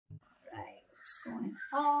What's going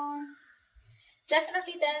on?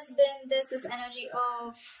 Definitely there's this energy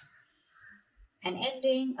of an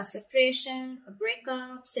ending, a separation, a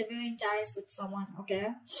breakup, severing ties with someone, okay?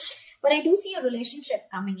 But I do see a relationship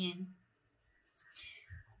coming in.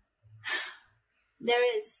 There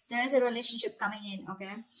is a relationship coming in,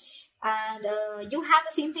 okay? And you have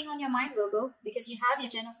the same thing on your mind, Virgo, because you have your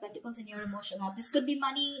 10 of Pentacles in your emotion. Now, this could be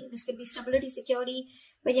money, this could be stability, security,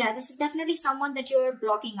 but yeah, this is definitely someone that you're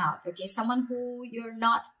blocking out, okay? Someone who you're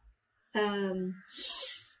not,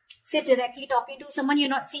 say, directly talking to, someone you're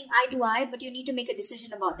not seeing eye to eye, but you need to make a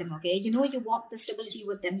decision about them, okay? You know you want the stability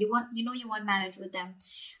with them, you want marriage with them,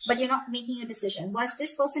 but you're not making a decision. Whilst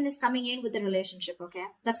this person is coming in with the relationship, okay?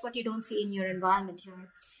 That's what you don't see in your environment here.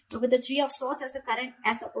 But with the Three of Swords as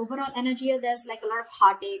the overall energy here, there's like a lot of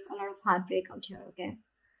heartache, a lot of heartbreak out here, okay?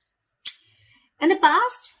 In the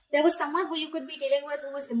past, there was someone who you could be dealing with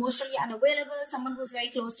who was emotionally unavailable, someone who's very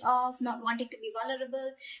closed off, not wanting to be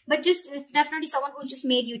vulnerable, but just definitely someone who just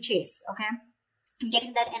made you chase, okay? I'm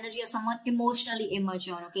getting that energy of someone emotionally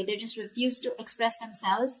immature, okay? They just refuse to express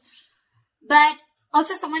themselves, but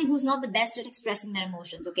also someone who's not the best at expressing their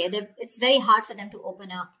emotions, okay? It's very hard for them to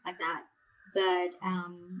open up like that. But,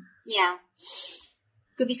 yeah,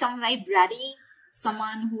 could be someone very bratty,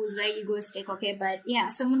 someone who's very egoistic, okay? But yeah,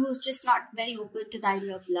 someone who's just not very open to the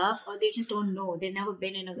idea of love, or they just don't know. They've never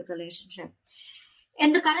been in a good relationship.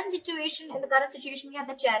 In the current situation, we have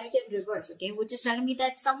the Chariot in reverse, okay? Which is telling me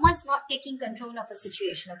that someone's not taking control of a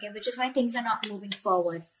situation, okay? Which is why things are not moving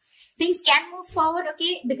forward. Things can move forward,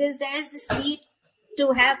 okay? Because there is this need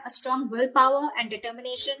to have a strong willpower and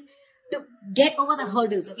determination to get over the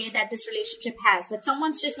hurdles, okay, that this relationship has. But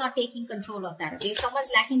someone's just not taking control of that, okay? Someone's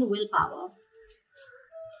lacking the willpower.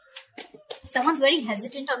 Someone's very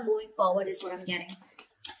hesitant on moving forward is what I'm getting.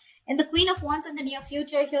 And the Queen of Wands in the near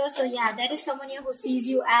future here. So yeah, there is someone here who sees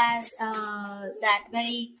you as that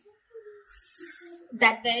very,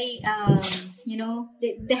 you know,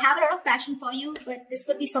 they have a lot of passion for you, but this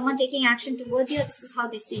could be someone taking action towards you. This is how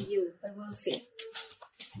they see you, but we'll see.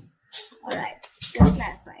 All right, let's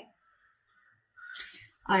clarify.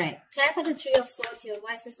 All right, clarify the Three of Swords here.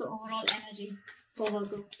 Why is this the overall energy for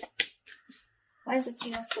Virgo? Why is the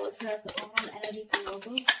Three of Swords here as the overall energy for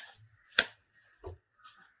Virgo?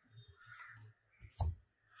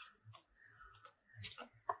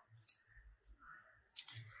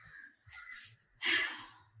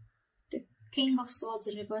 The King of Swords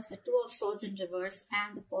in reverse, the Two of Swords in reverse,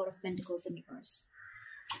 and the Four of Pentacles in reverse.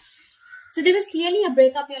 So there was clearly a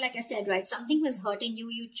breakup here, like I said, right? Something was hurting you.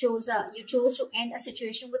 You chose to end a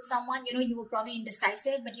situation with someone. You know, you were probably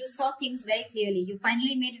indecisive, but you saw things very clearly. You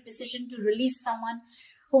finally made a decision to release someone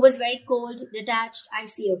who was very cold, detached,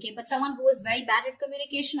 icy, okay? But someone who was very bad at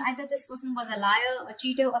communication. Either this person was a liar, a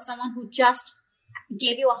cheater, or someone who just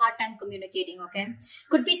gave you a hard time communicating, okay?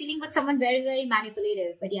 Could be dealing with someone very, very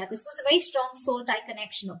manipulative. But yeah, this was a very strong soul tie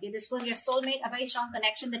connection, okay? This was your soulmate, a very strong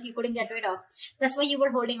connection that you couldn't get rid of. That's why you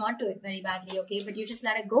were holding on to it very badly, okay? But you just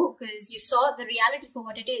let it go because you saw the reality for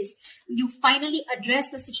what it is. You finally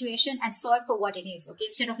addressed the situation and saw it for what it is, okay?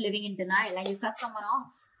 Instead of living in denial, and you cut someone off.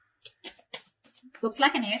 Looks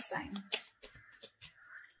like an air sign.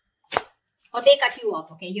 Or they cut you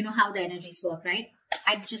off, okay? You know how the energies work, right?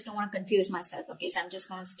 I just don't want to confuse myself, okay? So I'm just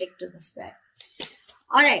going to stick to the spread.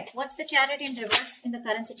 All right. What's the Chariot in reverse in the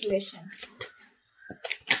current situation?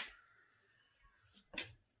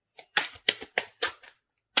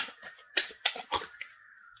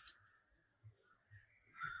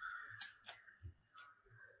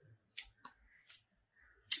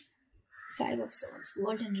 Five of Swords,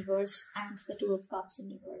 World in reverse, and the Two of Cups in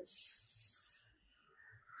reverse.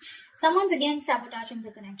 Someone's again sabotaging the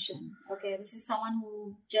connection, okay? This is someone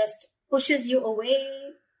who just pushes you away.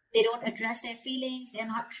 They don't address their feelings. They're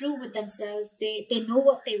not true with themselves. They know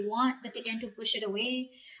what they want, but they tend to push it away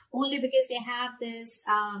only because they have this,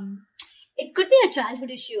 it could be a childhood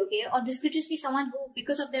issue, okay? Or this could just be someone who,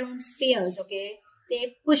 because of their own fears, okay,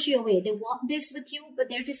 they push you away. They want this with you, but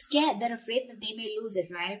they're just scared. They're afraid that they may lose it,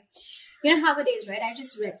 right? You know how it is, right? I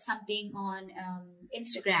just read something on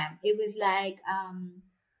Instagram. It was like,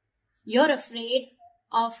 you're afraid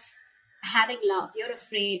of having love. You're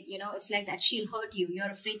afraid, you know, it's like that she'll hurt you. You're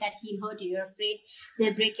afraid that he'll hurt you. You're afraid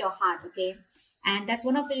they'll break your heart, okay? And that's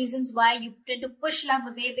one of the reasons why you tend to push love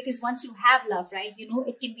away, because once you have love, right, you know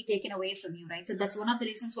it can be taken away from you, right? So that's one of the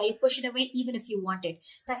reasons why you push it away even if you want it.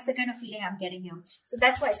 That's the kind of feeling I'm getting here. So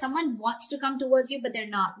that's why someone wants to come towards you, but they're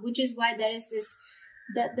not, which is why there is this,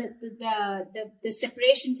 the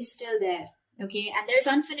separation is still there. Okay, and there's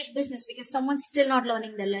unfinished business because someone's still not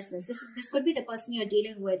learning their lessons. This could be the person you're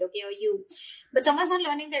dealing with, okay, or you. But someone's not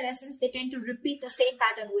learning their lessons. They tend to repeat the same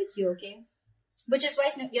pattern with you, okay? which is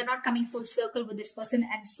why you're not coming full circle with this person,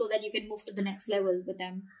 and so that you can move to the next level with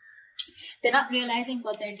them. They're not realizing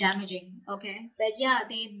what they're damaging, okay? But yeah,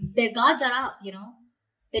 their guards are up, you know.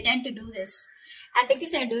 They tend to do this. And because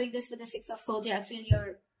they're doing this with the Six of Swords, I feel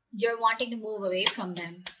you're wanting to move away from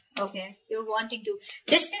them, okay? You're wanting to.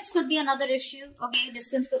 Distance could be another issue, okay?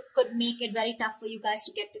 Distance could make it very tough for you guys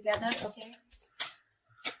to get together, okay?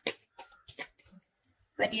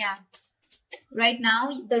 But yeah, right now,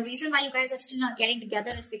 the reason why you guys are still not getting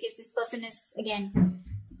together is because this person is, again,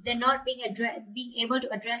 they're not being able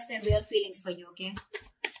to address their real feelings for you, okay?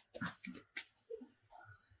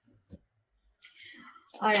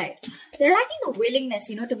 All right. They're lacking the willingness,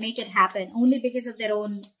 you know, to make it happen only because of their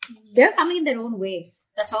own, they're coming in their own way.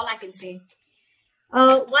 That's all I can say.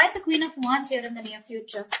 Why is the Queen of Wands here in the near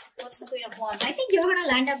future? What's the Queen of Wands? I think you're going to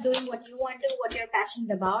land up doing what you want to, what you're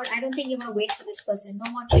passionate about. I don't think you're going to wait for this person.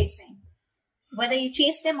 No more chasing. Whether you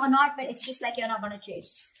chase them or not, but it's just like you're not going to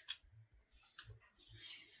chase.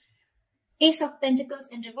 Ace of Pentacles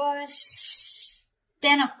in reverse,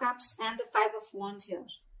 10 of Cups, and the 5 of Wands here.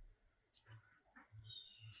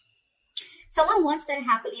 Someone wants their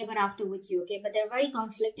happily ever after with you, okay? But they're very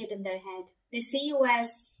conflicted in their head. They see you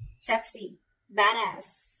as sexy, badass,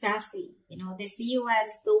 sassy. You know, they see you as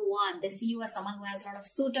the one. They see you as someone who has a lot of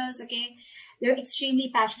suitors, okay? They're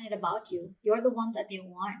extremely passionate about you. You're the one that they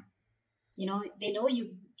want. You know, they know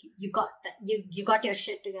you got that, you got your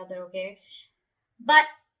shit together, okay? But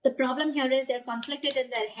the problem here is they're conflicted in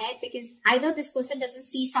their head because either this person doesn't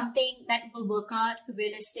see something that will work out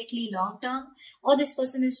realistically long term, or this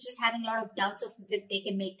person is just having a lot of doubts of if they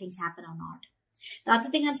can make things happen or not. The other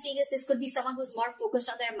thing I'm seeing is this could be someone who's more focused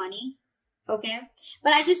on their money, okay?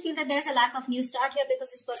 But I just feel that there's a lack of new start here because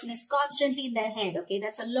this person is constantly in their head, okay?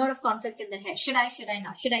 That's a lot of conflict in their head. Should I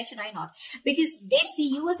not? Should I not? Because they see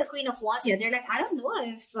you as the Queen of Wands here. They're like, I don't know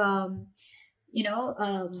if, you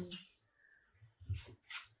know,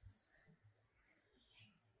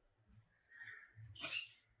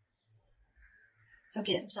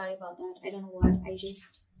 okay, I'm sorry about that. I don't know what. I just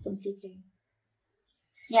completely...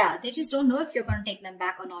 Yeah, they just don't know if you're going to take them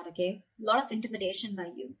back or not, okay? A lot of intimidation by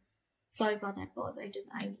you. Sorry about that pause. I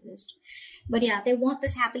just... But yeah, they want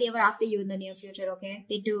this happily ever after you in the near future, okay?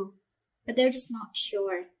 They do. But they're just not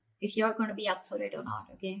sure if you're going to be up for it or not,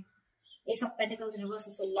 okay? Ace of Pentacles in reverse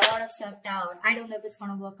is a lot of self-doubt. I don't know if it's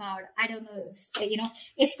going to work out. I don't know if, you know,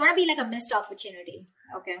 it's going to be like a missed opportunity,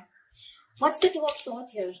 okay? What's the Two of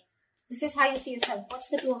Swords here? This is how you see yourself. What's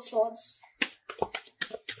the Two of Swords?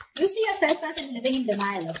 You see yourself as in living in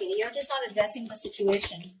denial, okay? You're just not addressing the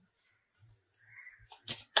situation.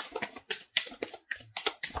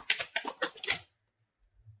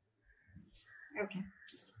 Okay.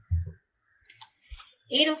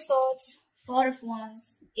 8 of Swords, 4 of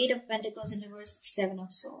Wands, 8 of Pentacles in reverse, 7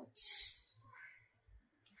 of Swords.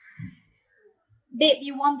 Babe,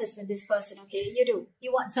 you want this with this person, okay? You do.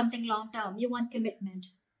 You want something long term. You want commitment.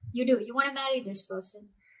 You do. You want to marry this person.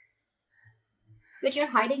 But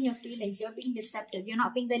you're hiding your feelings. You're being deceptive. You're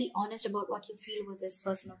not being very honest about what you feel with this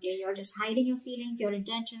person, okay? You're just hiding your feelings, your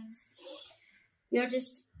intentions. You're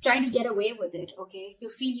just trying to get away with it, okay? You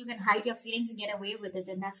feel you can hide your feelings and get away with it,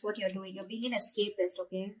 and that's what you're doing. You're being an escapist,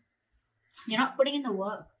 okay? You're not putting in the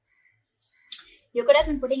work. You could have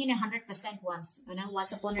been putting in 100% once, you know,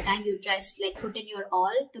 once upon a time you just like put in your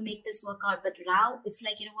all to make this work out. But now it's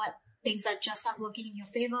like, you know what, things are just not working in your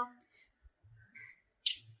favor.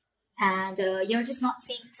 And you're just not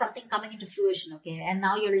seeing something coming into fruition, okay? And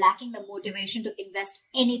now you're lacking the motivation to invest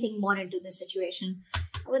anything more into this situation.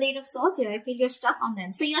 With 8 of Swords here, I feel you're stuck on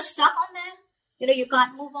them. So you're stuck on them. You know, you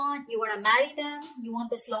can't move on. You want to marry them. You want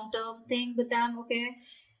this long-term thing with them, okay?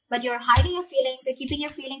 But you're hiding your feelings. You're keeping your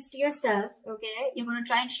feelings to yourself, okay? You're going to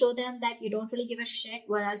try and show them that you don't really give a shit,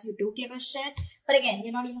 whereas you do give a shit. But again,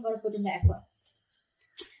 you're not even going to put in the effort.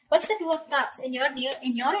 What's the Two of Cups? In your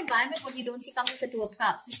environment, what you don't see coming is the Two of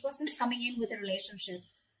Cups. This person's coming in with a relationship.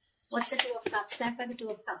 What's the Two of Cups? Stand by the Two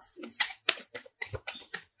of Cups, please.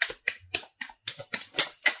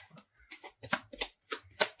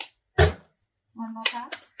 One more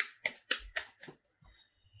card.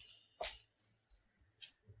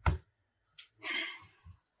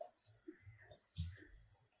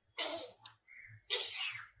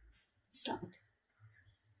 Stop it.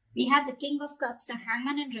 We have the King of Cups, the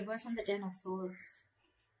Hangman in reverse, and the 10 of Swords.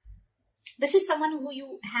 This is someone who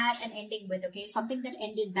you had an ending with, okay? Something that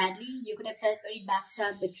ended badly. You could have felt very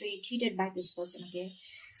backstabbed, betrayed, cheated by this person, okay?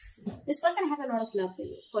 This person has a lot of love for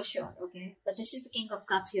you, for sure, okay? But this is the King of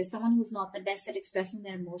Cups here. Someone who's not the best at expressing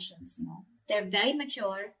their emotions, you know? They're very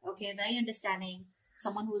mature, okay? Very understanding.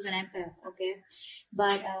 someone who's an empath, okay?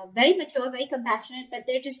 But very mature, very compassionate, but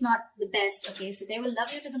they're just not the best, okay? So they will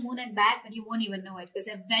love you to the moon and back, but you won't even know it because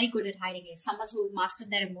they're very good at hiding it. Someone who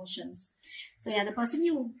mastered their emotions. So yeah, the person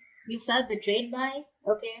you felt betrayed by,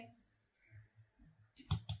 okay?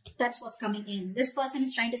 That's what's coming in. This person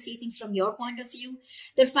is trying to see things from your point of view.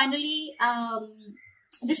 They're finally,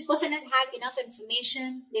 this person has had enough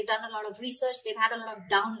information. They've done a lot of research. They've had a lot of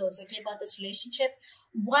downloads, okay, about this relationship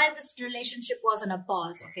while this relationship was on a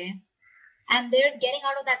pause, okay? And they're getting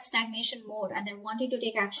out of that stagnation mode and they're wanting to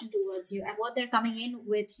take action towards you. And what they're coming in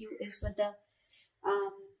with you is with the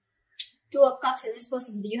Two of Cups. This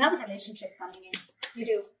person, you have a relationship coming in. You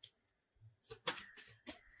do.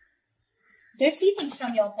 They see things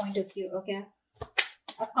from your point of view, okay?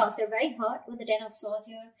 Of course, they're very hurt with the Ten of Swords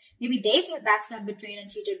here. Maybe they feel backstabbed, betrayed,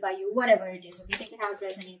 and cheated by you. Whatever it is, okay? Take it how it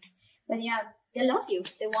resonates. But yeah, they love you.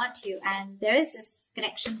 They want you. And there is this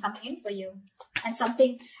connection coming in for you. And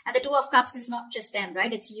something, and the Two of Cups is not just them,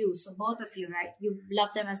 right? It's you. So both of you, right? You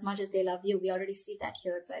love them as much as they love you. We already see that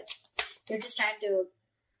here. But you're just trying to,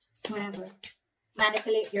 whatever,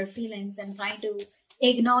 manipulate your feelings and trying to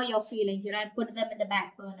ignore your feelings. You're trying to put them in the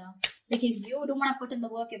back burner. Because you don't want to put in the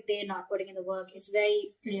work if they're not putting in the work. It's very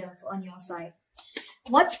clear on your side.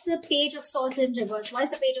 What's the Page of Swords in reverse? Why is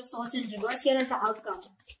the Page of Swords in reverse? Here is the outcome.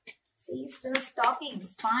 See, still talking,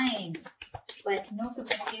 it's fine. But no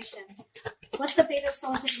communication. What's the Page of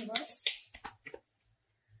Swords in reverse?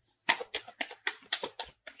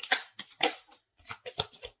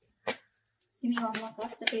 Give me one more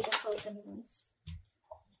card. The Page of Swords in reverse.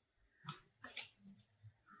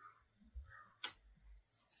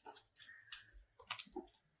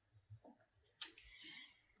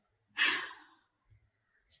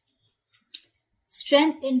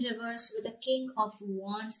 Strength in reverse with the King of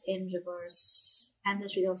Wands in reverse and the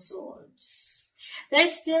Three of Swords.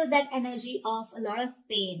 There's still that energy of a lot of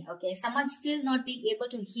pain, okay? Someone's still not being able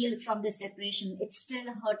to heal from this separation. It's still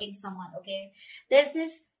hurting someone, okay? There's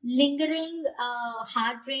this lingering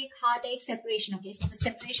heartbreak, heartache, separation, okay? So the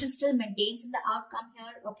separation still maintains in the outcome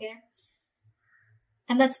here, okay?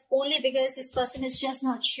 And that's only because this person is just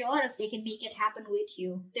not sure if they can make it happen with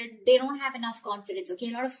you. They don't have enough confidence, okay?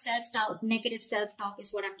 A lot of self-doubt, negative self-talk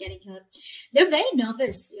is what I'm getting here. They're very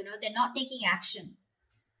nervous, you know. They're not taking action.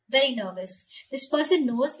 Very nervous. This person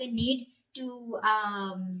knows they need to,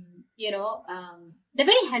 they're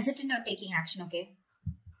very hesitant on taking action, okay?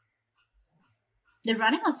 They're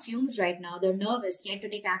running on fumes right now. They're nervous, scared to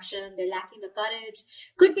take action. They're lacking the courage.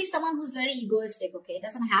 Could be someone who's very egoistic, okay? It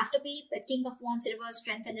doesn't have to be, but King of Wands in reverse,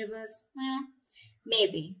 Strength in reverse,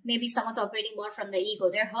 maybe. Maybe someone's operating more from the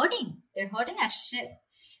ego. They're hurting. They're hurting as shit.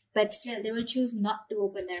 But still, they will choose not to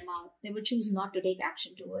open their mouth. They will choose not to take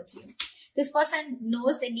action towards you. This person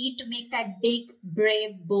knows they need to make that big,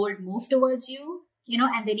 brave, bold move towards you. You know,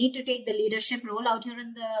 and they need to take the leadership role out here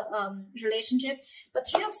in the relationship. But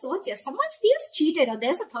Three of Swords here, someone feels cheated or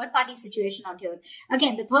there's a third party situation out here.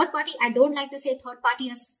 Again, the third party, I don't like to say third party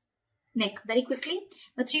is like very quickly.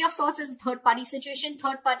 But Three of Swords is a third party situation.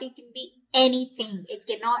 Third party can be anything. It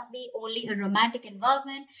cannot be only a romantic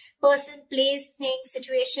involvement. Person, place, thing,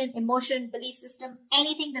 situation, emotion, belief system,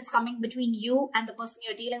 anything that's coming between you and the person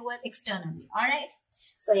you're dealing with externally. All right.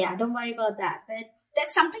 So yeah, don't worry about that. But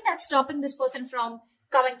there's something that's stopping this person from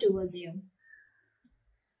coming towards you.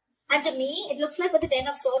 And to me, it looks like with the Ten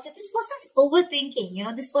of Swords, this person's overthinking. You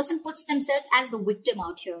know, this person puts themselves as the victim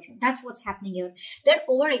out here. That's what's happening here. They're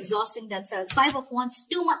over-exhausting themselves. Five of Wands,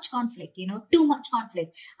 too much conflict, you know, too much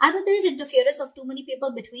conflict. Either there's interference of too many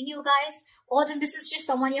people between you guys, or then this is just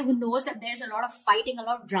someone here who knows that there's a lot of fighting, a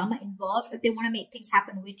lot of drama involved if they want to make things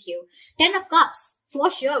happen with you. Ten of Cups, for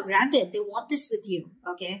sure, granted, they want this with you,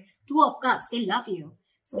 okay? Two of Cups, they love you.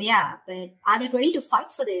 So yeah, but are they ready to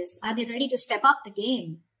fight for this? Are they ready to step up the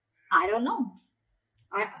game? I don't know.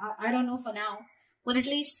 I don't know for now. But at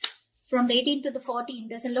least from the 18 to the 14,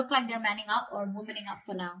 doesn't look like they're manning up or womaning up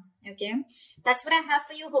for now. Okay. That's what I have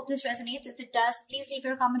for you. Hope this resonates. If it does, please leave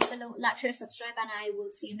your comments below, like, share, subscribe, and I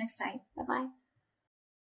will see you next time. Bye-bye.